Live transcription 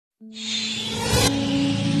Like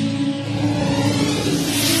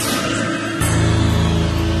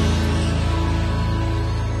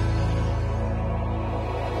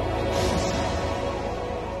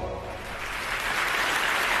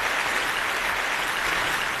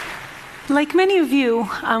many of you,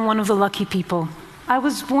 I'm one of the lucky people. I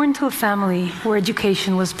was born to a family where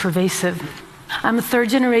education was pervasive. I'm a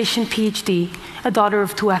third-generation PhD, a daughter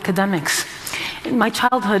of two academics. In my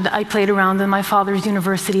childhood, I played around in my father's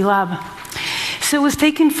university lab. So it was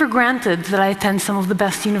taken for granted that I attend some of the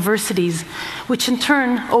best universities, which in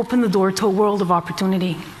turn opened the door to a world of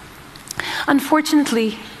opportunity.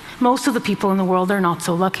 Unfortunately, most of the people in the world are not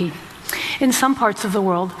so lucky. In some parts of the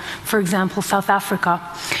world, for example, South Africa,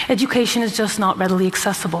 education is just not readily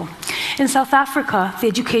accessible. In South Africa, the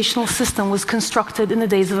educational system was constructed in the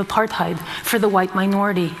days of apartheid for the white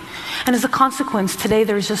minority. And as a consequence, today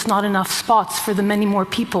there's just not enough spots for the many more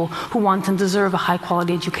people who want and deserve a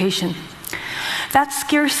high-quality education. That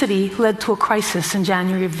scarcity led to a crisis in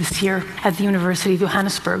January of this year at the University of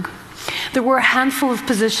Johannesburg. There were a handful of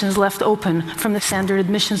positions left open from the standard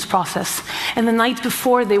admissions process, and the night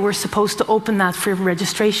before they were supposed to open that for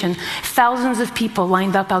registration, thousands of people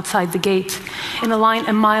lined up outside the gate in a line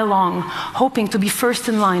a mile long, hoping to be first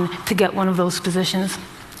in line to get one of those positions.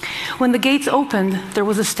 When the gates opened, there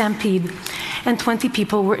was a stampede, and 20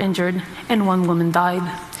 people were injured, and one woman died.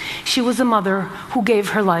 She was a mother who gave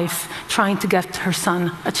her life trying to get her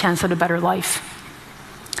son a chance at a better life.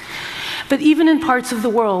 But even in parts of the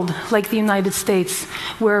world, like the United States,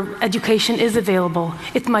 where education is available,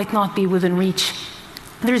 it might not be within reach.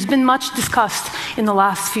 There's been much discussed in the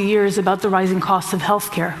last few years about the rising costs of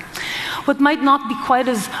healthcare. What might not be quite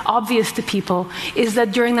as obvious to people is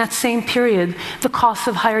that during that same period, the costs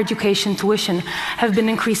of higher education tuition have been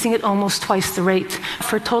increasing at almost twice the rate,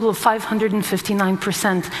 for a total of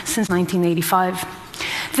 559% since 1985.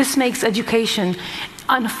 This makes education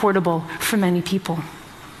unaffordable for many people.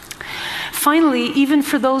 Finally, even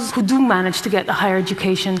for those who do manage to get a higher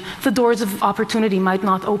education, the doors of opportunity might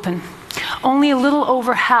not open. Only a little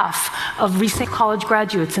over half of recent college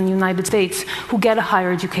graduates in the United States who get a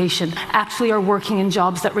higher education actually are working in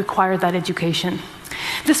jobs that require that education.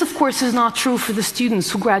 This, of course, is not true for the students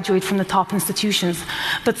who graduate from the top institutions,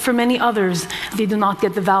 but for many others, they do not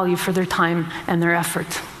get the value for their time and their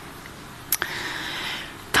effort.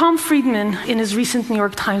 Tom Friedman, in his recent New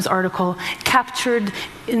York Times article, captured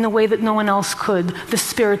in a way that no one else could the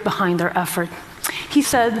spirit behind our effort. He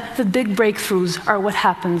said that big breakthroughs are what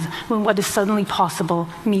happens when what is suddenly possible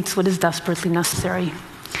meets what is desperately necessary.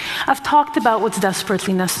 I've talked about what's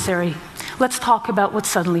desperately necessary. Let's talk about what's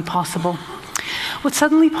suddenly possible. What's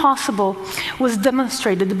suddenly possible was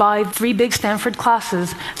demonstrated by 3 big Stanford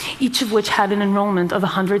classes, each of which had an enrollment of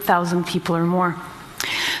 100,000 people or more.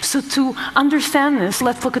 So to understand this,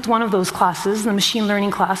 let's look at one of those classes, the machine learning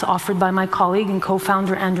class offered by my colleague and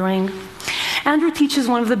co-founder Andrew Ng. Andrew teaches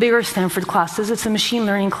one of the bigger Stanford classes. It's a machine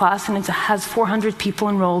learning class, and it has 400 people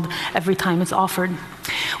enrolled every time it's offered.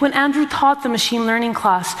 When Andrew taught the machine learning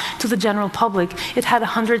class to the general public, it had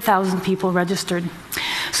 100,000 people registered.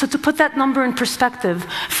 So to put that number in perspective,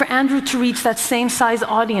 for Andrew to reach that same size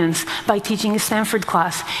audience by teaching a Stanford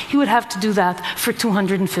class, he would have to do that for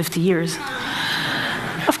 250 years.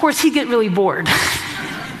 Of course, he'd get really bored.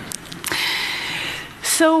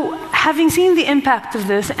 So, having seen the impact of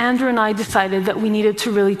this, Andrew and I decided that we needed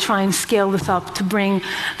to really try and scale this up to bring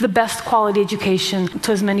the best quality education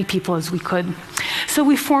to as many people as we could. So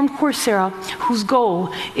we formed Coursera, whose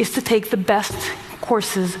goal is to take the best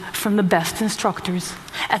courses from the best instructors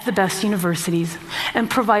at the best universities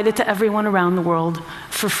and provide it to everyone around the world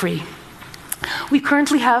for free. We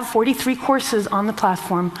currently have 43 courses on the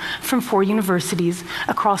platform from 4 universities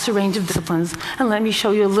across a range of disciplines, and let me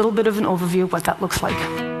show you a little bit of an overview of what that looks like.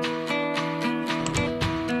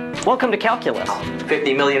 Welcome to Calculus.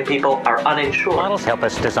 50 million people are uninsured. Models help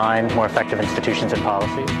us design more effective institutions and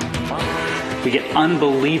policies. We get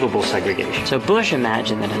unbelievable segregation. So Bush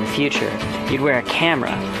imagined that in the future, you'd wear a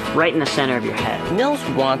camera right in the center of your head. Mills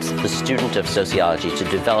wants the student of sociology to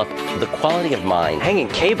develop the quality of mind. Hanging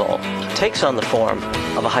cable takes on the form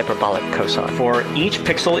of a hyperbolic cosine. For each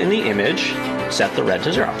pixel in the image, set the red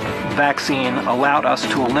to 0. Vaccine allowed us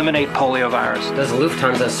to eliminate poliovirus. Does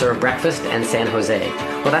Lufthansa serve breakfast in San Jose?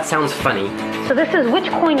 Well, that sounds funny. So this is which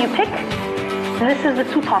coin you pick, and this is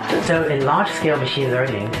the 2 tosses. So in large-scale machine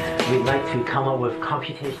learning, we'd like to come up with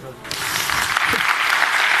computational...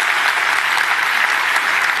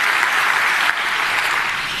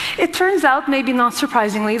 It turns out, maybe not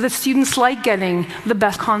surprisingly, that students like getting the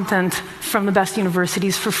best content from the best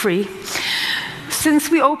universities for free.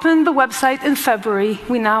 Since we opened the website in February,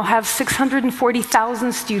 we now have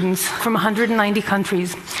 640,000 students from 190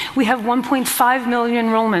 countries. We have 1.5 million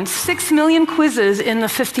enrollments. 6 million quizzes in the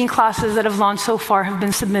 15 classes that have launched so far have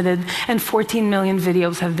been submitted, and 14 million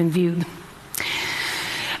videos have been viewed.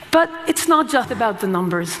 But it's not just about the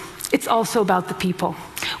numbers. It's also about the people.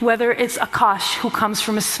 Whether it's Akash, who comes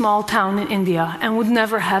from a small town in India and would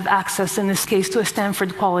never have access, in this case, to a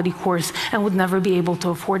Stanford quality course and would never be able to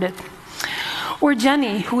afford it. Or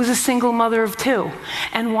Jenny, who is a single mother of 2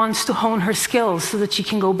 and wants to hone her skills so that she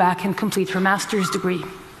can go back and complete her master's degree.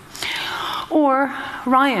 Or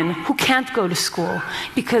Ryan, who can't go to school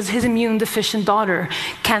because his immune-deficient daughter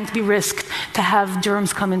can't be risked to have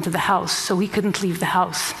germs come into the house, so he couldn't leave the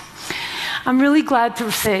house. I'm really glad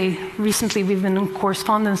to say, recently we've been in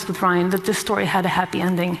correspondence with Ryan, that this story had a happy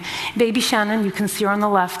ending. Baby Shannon, you can see her on the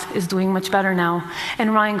left, is doing much better now,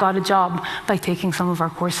 and Ryan got a job by taking some of our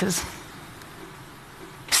courses.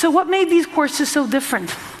 So what made these courses so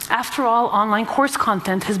different? After all, online course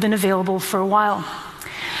content has been available for a while.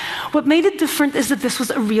 What made it different is that this was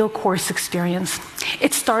a real course experience.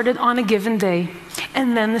 It started on a given day,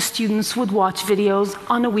 and then the students would watch videos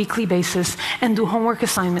on a weekly basis and do homework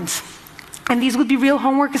assignments. And these would be real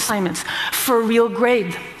homework assignments for a real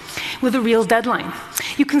grade, with a real deadline.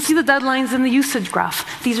 You can see the deadlines in the usage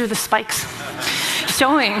graph. These are the spikes,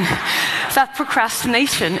 showing that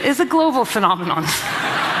procrastination is a global phenomenon.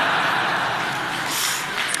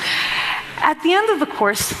 At the end of the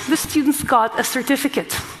course, the students got a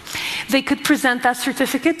certificate. They could present that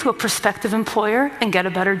certificate to a prospective employer and get a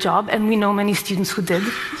better job, and we know many students who did.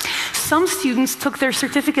 Some students took their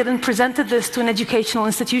certificate and presented this to an educational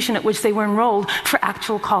institution at which they were enrolled for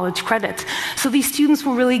actual college credit. So these students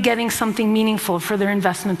were really getting something meaningful for their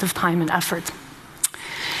investment of time and effort.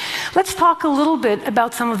 Let's talk a little bit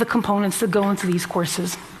about some of the components that go into these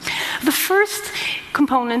courses. The first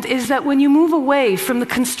component is that when you move away from the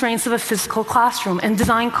constraints of a physical classroom and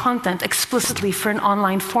design content explicitly for an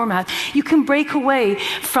online format, you can break away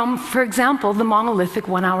from, for example, the monolithic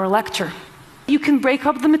 1-hour lecture. You can break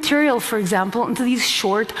up the material, for example, into these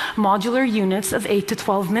short, modular units of 8 to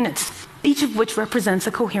 12 minutes, each of which represents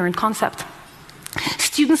a coherent concept.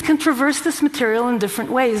 Students can traverse this material in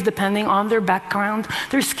different ways depending on their background,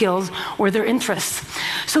 their skills, or their interests.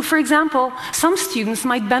 So, for example, some students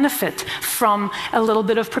might benefit from a little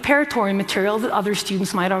bit of preparatory material that other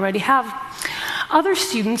students might already have. Other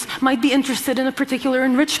students might be interested in a particular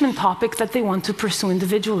enrichment topic that they want to pursue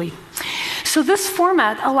individually. So this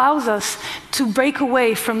format allows us to break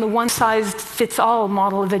away from the one-size-fits-all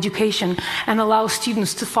model of education and allow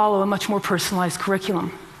students to follow a much more personalized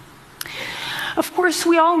curriculum. Of course,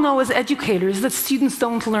 we all know as educators that students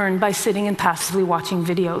don't learn by sitting and passively watching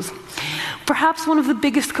videos. Perhaps one of the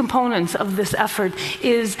biggest components of this effort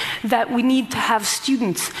is that we need to have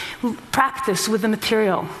students practice with the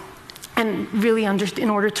material and really in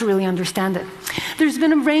order to really understand it. There's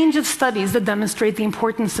been a range of studies that demonstrate the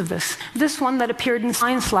importance of this. This one that appeared in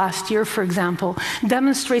Science last year, for example,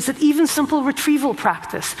 demonstrates that even simple retrieval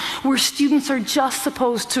practice, where students are just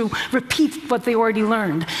supposed to repeat what they already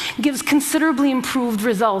learned, gives considerably improved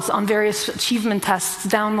results on various achievement tests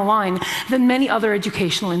down the line than many other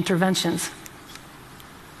educational interventions.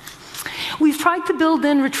 We've tried to build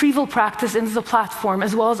in retrieval practice into the platform,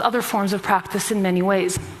 as well as other forms of practice in many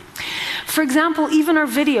ways. For example, even our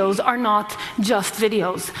videos are not just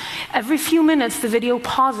videos. Every few minutes, the video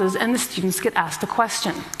pauses and the students get asked a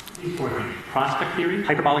question. Prospect theory,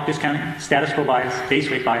 hyperbolic discounting, status quo bias, base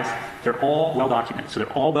rate bias, they're all well documented. So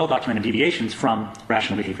they're all well documented deviations from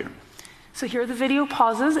rational behavior. So here the video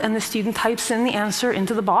pauses and the student types in the answer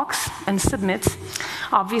into the box and submits.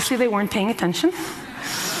 Obviously, they weren't paying attention.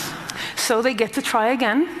 So they get to try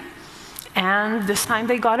again. And this time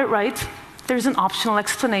they got it right. There's an optional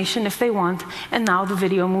explanation if they want, and now the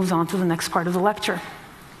video moves on to the next part of the lecture.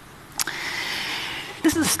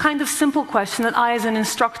 This is a kind of simple question that I, as an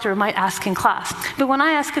instructor, might ask in class. But when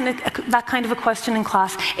I ask that kind of a question in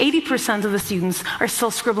class, 80% of the students are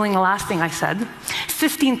still scribbling the last thing I said.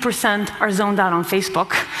 15% are zoned out on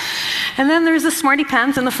Facebook. And then there's the smarty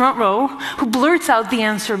pants in the front row who blurts out the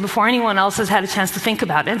answer before anyone else has had a chance to think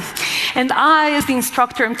about it. And I, as the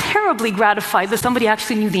instructor, am terribly gratified that somebody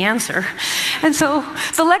actually knew the answer. And so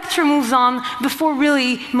the lecture moves on before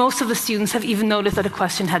really most of the students have even noticed that a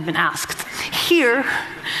question had been asked. Here,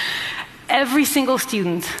 every single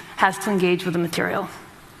student has to engage with the material.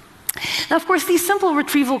 Now, of course, these simple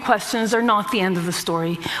retrieval questions are not the end of the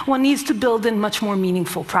story. One needs to build in much more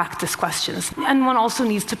meaningful practice questions. And one also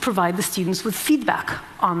needs to provide the students with feedback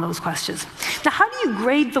on those questions. Now, how do you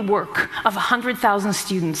grade the work of 100,000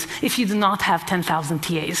 students if you do not have 10,000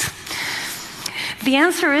 TAs? The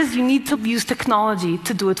answer is you need to use technology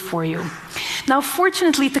to do it for you. Now,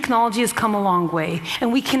 fortunately, technology has come a long way,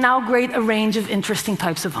 and we can now grade a range of interesting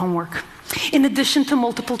types of homework. In addition to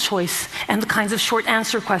multiple choice and the kinds of short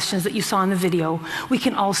answer questions that you saw in the video, we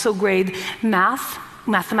can also grade math,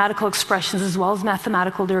 mathematical expressions, as well as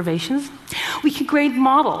mathematical derivations. We can grade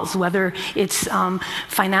models, whether it's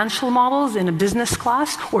financial models in a business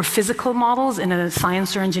class or physical models in a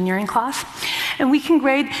science or engineering class. And we can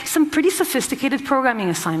grade some pretty sophisticated programming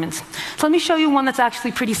assignments. So let me show you one that's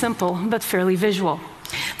actually pretty simple, but fairly visual.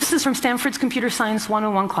 This is from Stanford's Computer Science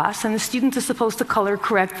 101 class, and the student is supposed to color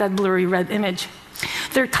correct that blurry red image.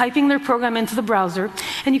 They're typing their program into the browser,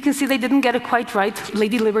 and you can see they didn't get it quite right.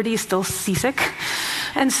 Lady Liberty is still seasick.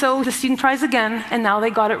 And so the student tries again, and now they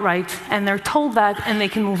got it right, and they're told that, and they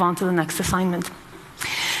can move on to the next assignment.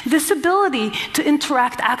 This ability to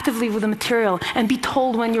interact actively with the material and be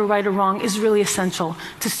told when you're right or wrong is really essential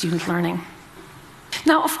to student learning.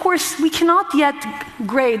 Now, of course, we cannot yet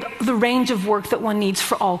grade the range of work that one needs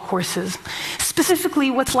for all courses. Specifically,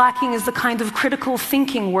 what's lacking is the kind of critical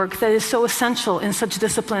thinking work that is so essential in such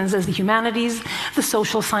disciplines as the humanities, the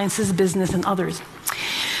social sciences, business, and others.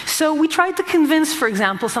 So we tried to convince, for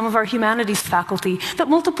example, some of our humanities faculty that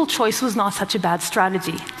multiple choice was not such a bad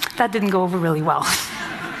strategy. That didn't go over really well.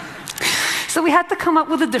 So we had to come up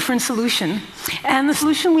with a different solution. And the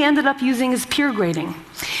solution we ended up using is peer grading.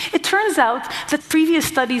 It turns out that previous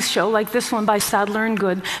studies show, like this one by Sadler and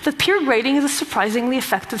Good, that peer grading is a surprisingly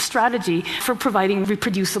effective strategy for providing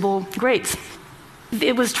reproducible grades.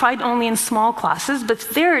 It was tried only in small classes, but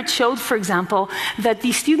there it showed, for example, that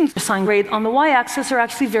the student assigned grade on the y-axis are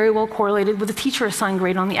actually very well correlated with the teacher assigned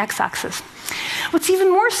grade on the x-axis. What's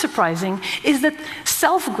even more surprising is that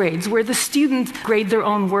self-grades, where the student grade their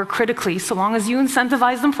own work critically, so long as you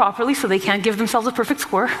incentivize them properly so they can't give themselves a perfect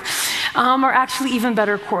score, are actually even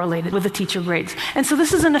better correlated with the teacher grades. And so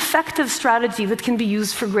this is an effective strategy that can be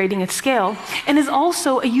used for grading at scale, and is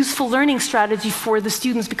also a useful learning strategy for the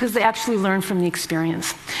students because they actually learn from the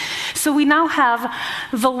experience. So we now have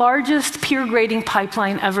the largest peer grading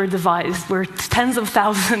pipeline ever devised, where tens of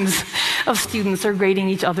thousands of students are grading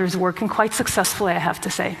each other's work, and quite successfully, I have to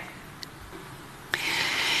say.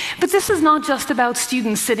 But this is not just about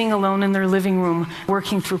students sitting alone in their living room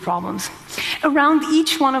working through problems. Around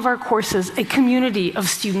each one of our courses, a community of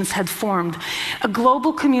students had formed, a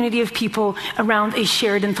global community of people around a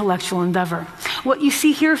shared intellectual endeavor. What you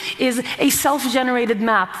see here is a self-generated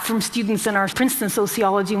map from students in our Princeton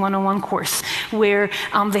Sociology 101 course, where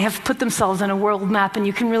they have put themselves on a world map, and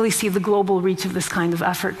you can really see the global reach of this kind of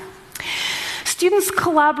effort. Students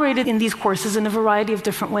collaborated in these courses in a variety of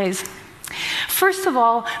different ways. First of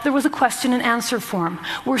all, there was a question and answer form,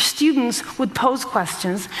 where students would pose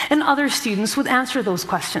questions and other students would answer those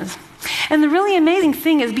questions. And the really amazing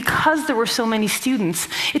thing is, because there were so many students,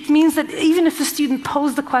 it means that even if a student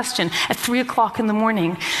posed the question at 3 o'clock in the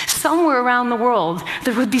morning, somewhere around the world,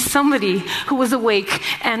 there would be somebody who was awake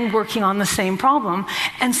and working on the same problem.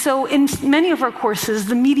 And so in many of our courses,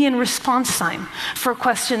 the median response time for a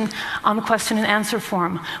question on the question and answer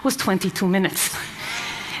form was 22 minutes.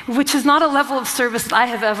 Which is not a level of service that I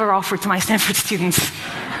have ever offered to my Stanford students.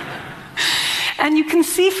 And you can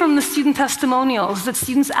see from the student testimonials that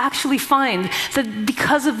students actually find that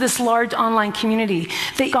because of this large online community,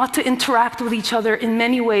 they got to interact with each other in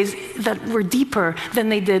many ways that were deeper than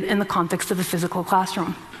they did in the context of a physical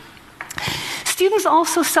classroom. Students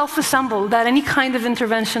also self-assembled, without any kind of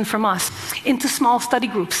intervention from us, into small study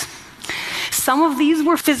groups. Some of these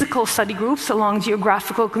were physical study groups along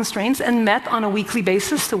geographical constraints and met on a weekly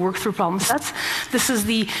basis to work through problem sets. This is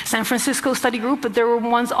the San Francisco study group, but there were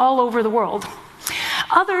ones all over the world.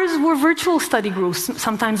 Others were virtual study groups,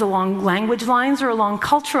 sometimes along language lines or along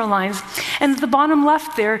cultural lines. And at the bottom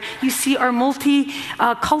left there, you see our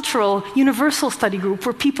multicultural universal study group,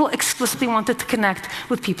 where people explicitly wanted to connect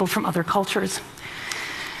with people from other cultures.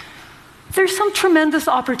 There's some tremendous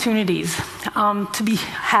opportunities to be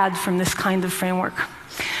had from this kind of framework.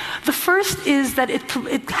 The first is that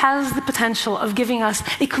it has the potential of giving us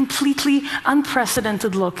a completely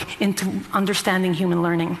unprecedented look into understanding human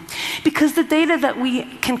learning, because the data that we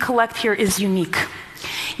can collect here is unique.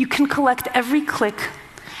 You can collect every click,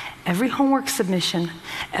 every homework submission,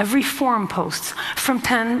 every forum post from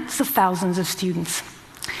tens of thousands of students.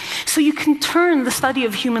 So you can turn the study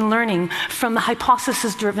of human learning from the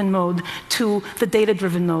hypothesis-driven mode to the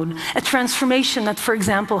data-driven mode, a transformation that, for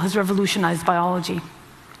example, has revolutionized biology.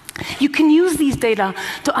 You can use these data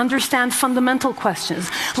to understand fundamental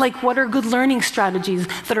questions, like what are good learning strategies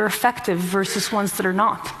that are effective versus ones that are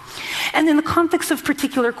not. And in the context of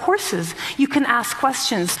particular courses, you can ask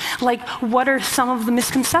questions like, what are some of the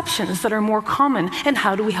misconceptions that are more common, and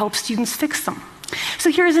how do we help students fix them?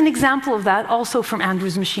 So here's an example of that, also from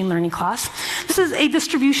Andrew's machine learning class. This is a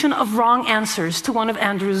distribution of wrong answers to one of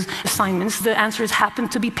Andrew's assignments. The answers happen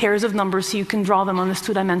to be pairs of numbers, so you can draw them on this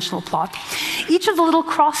two-dimensional plot. Each of the little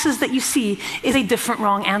crosses that you see is a different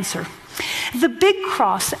wrong answer. The big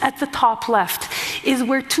cross at the top left is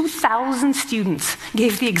where 2,000 students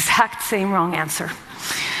gave the exact same wrong answer.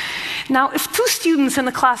 Now, if 2 students in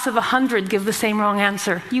a class of 100 give the same wrong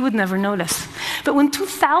answer, you would never notice. But when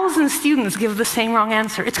 2,000 students give the same wrong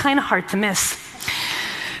answer, it's kind of hard to miss.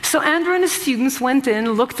 So Andrew and his students went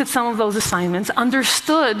in, looked at some of those assignments,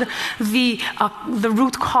 understood the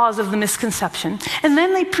root cause of the misconception, and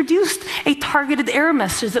then they produced a targeted error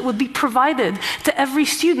message that would be provided to every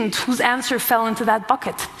student whose answer fell into that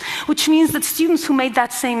bucket, which means that students who made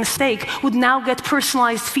that same mistake would now get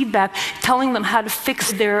personalized feedback telling them how to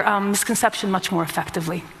fix their misconception much more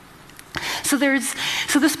effectively. So this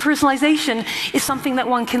personalization is something that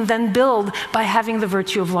one can then build by having the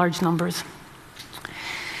virtue of large numbers.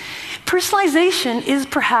 Personalization is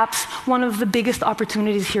perhaps one of the biggest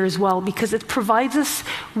opportunities here as well, because it provides us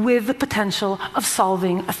with the potential of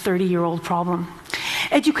solving a 30-year-old problem.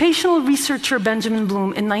 Educational researcher Benjamin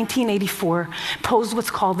Bloom in 1984 posed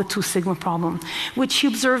what's called the 2 sigma problem, which he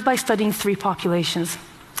observed by studying 3 populations.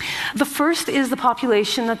 The first is the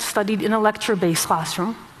population that's studied in a lecture-based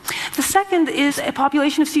classroom. The second is a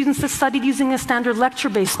population of students that studied using a standard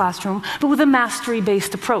lecture-based classroom, but with a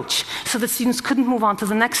mastery-based approach, so that students couldn't move on to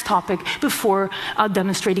the next topic before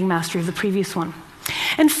demonstrating mastery of the previous one.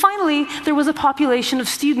 And finally, there was a population of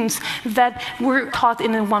students that were taught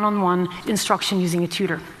in a one-on-one instruction using a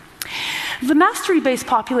tutor. The mastery-based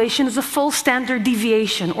population is a full standard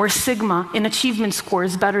deviation, or sigma, in achievement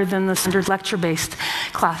scores better than the standard lecture-based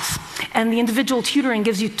class. And the individual tutoring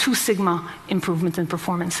gives you 2 sigma improvement in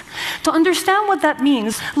performance. To understand what that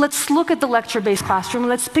means, let's look at the lecture-based classroom.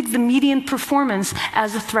 Let's pick the median performance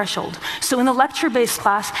as a threshold. So in the lecture-based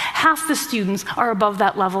class, half the students are above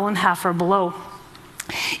that level and half are below.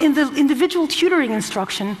 In the individual tutoring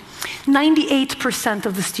instruction, 98%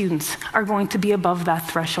 of the students are going to be above that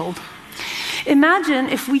threshold. Imagine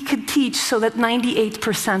if we could teach so that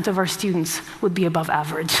 98% of our students would be above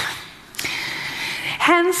average.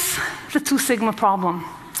 Hence, the 2 sigma problem.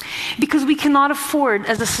 Because we cannot afford,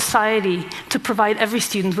 as a society, to provide every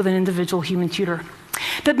student with an individual human tutor.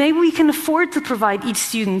 But maybe we can afford to provide each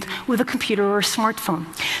student with a computer or a smartphone.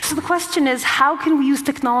 So the question is, how can we use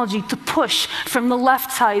technology to push from the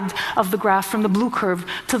left side of the graph, from the blue curve,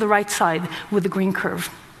 to the right side with the green curve?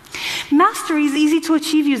 Mastery is easy to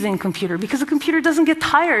achieve using a computer, because a computer doesn't get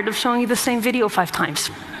tired of showing you the same video 5 times.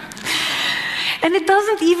 And it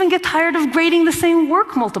doesn't even get tired of grading the same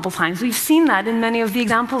work multiple times. We've seen that in many of the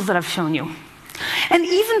examples that I've shown you. And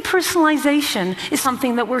even personalization is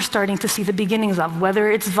something that we're starting to see the beginnings of,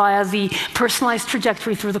 whether it's via the personalized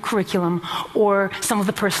trajectory through the curriculum or some of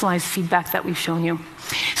the personalized feedback that we've shown you.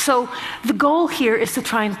 So the goal here is to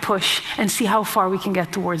try and push and see how far we can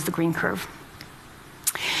get towards the green curve.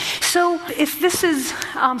 So if this is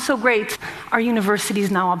so great, are universities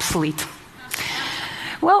now obsolete?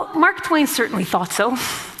 Well, Mark Twain certainly thought so.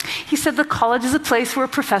 He said that college is a place where a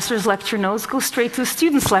professor's lecture notes go straight to a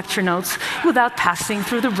student's lecture notes without passing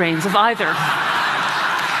through the brains of either.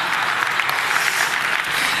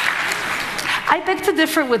 I beg to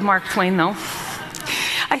differ with Mark Twain, though.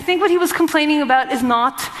 I think what he was complaining about is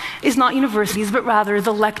not universities, but rather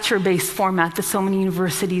the lecture-based format that so many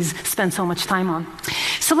universities spend so much time on.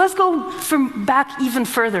 So let's go back even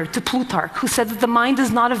further to Plutarch, who said that the mind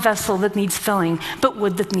is not a vessel that needs filling, but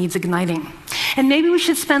wood that needs igniting. And maybe we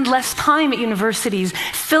should spend less time at universities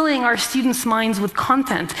filling our students' minds with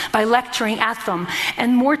content by lecturing at them,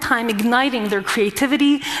 and more time igniting their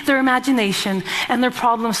creativity, their imagination, and their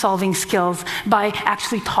problem-solving skills by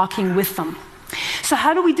actually talking with them. So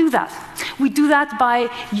how do we do that? We do that by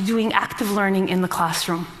doing active learning in the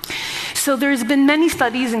classroom. So there's been many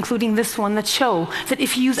studies, including this one, that show that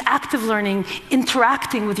if you use active learning,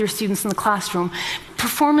 interacting with your students in the classroom,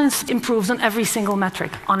 performance improves on every single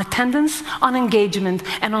metric, on attendance, on engagement,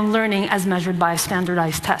 and on learning as measured by a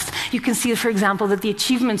standardized test. You can see, for example, that the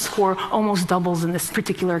achievement score almost doubles in this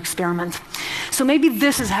particular experiment. So maybe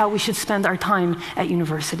this is how we should spend our time at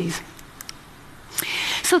universities.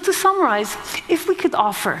 So to summarize, if we could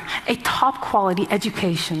offer a top-quality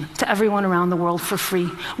education to everyone around the world for free,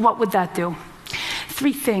 what would that do?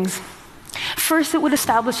 3 things. First, it would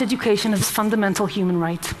establish education as a fundamental human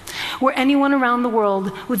right. where anyone around the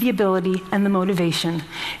world with the ability and the motivation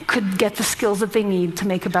could get the skills that they need to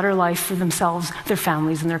make a better life for themselves, their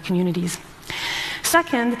families, and their communities.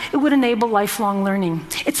 Second, it would enable lifelong learning.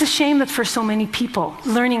 It's a shame that for so many people,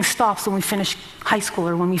 learning stops when we finish high school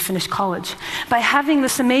or when we finish college. By having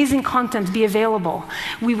this amazing content be available,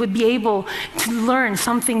 we would be able to learn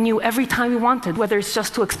something new every time we wanted, whether it's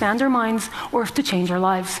just to expand our minds or to change our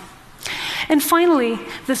lives. And finally,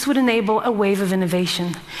 this would enable a wave of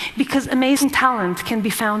innovation, because amazing talent can be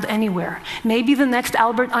found anywhere. Maybe the next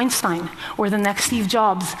Albert Einstein or the next Steve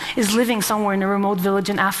Jobs is living somewhere in a remote village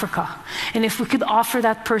in Africa. And if we could offer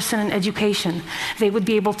that person an education, they would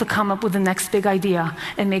be able to come up with the next big idea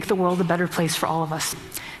and make the world a better place for all of us.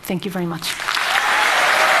 Thank you very much.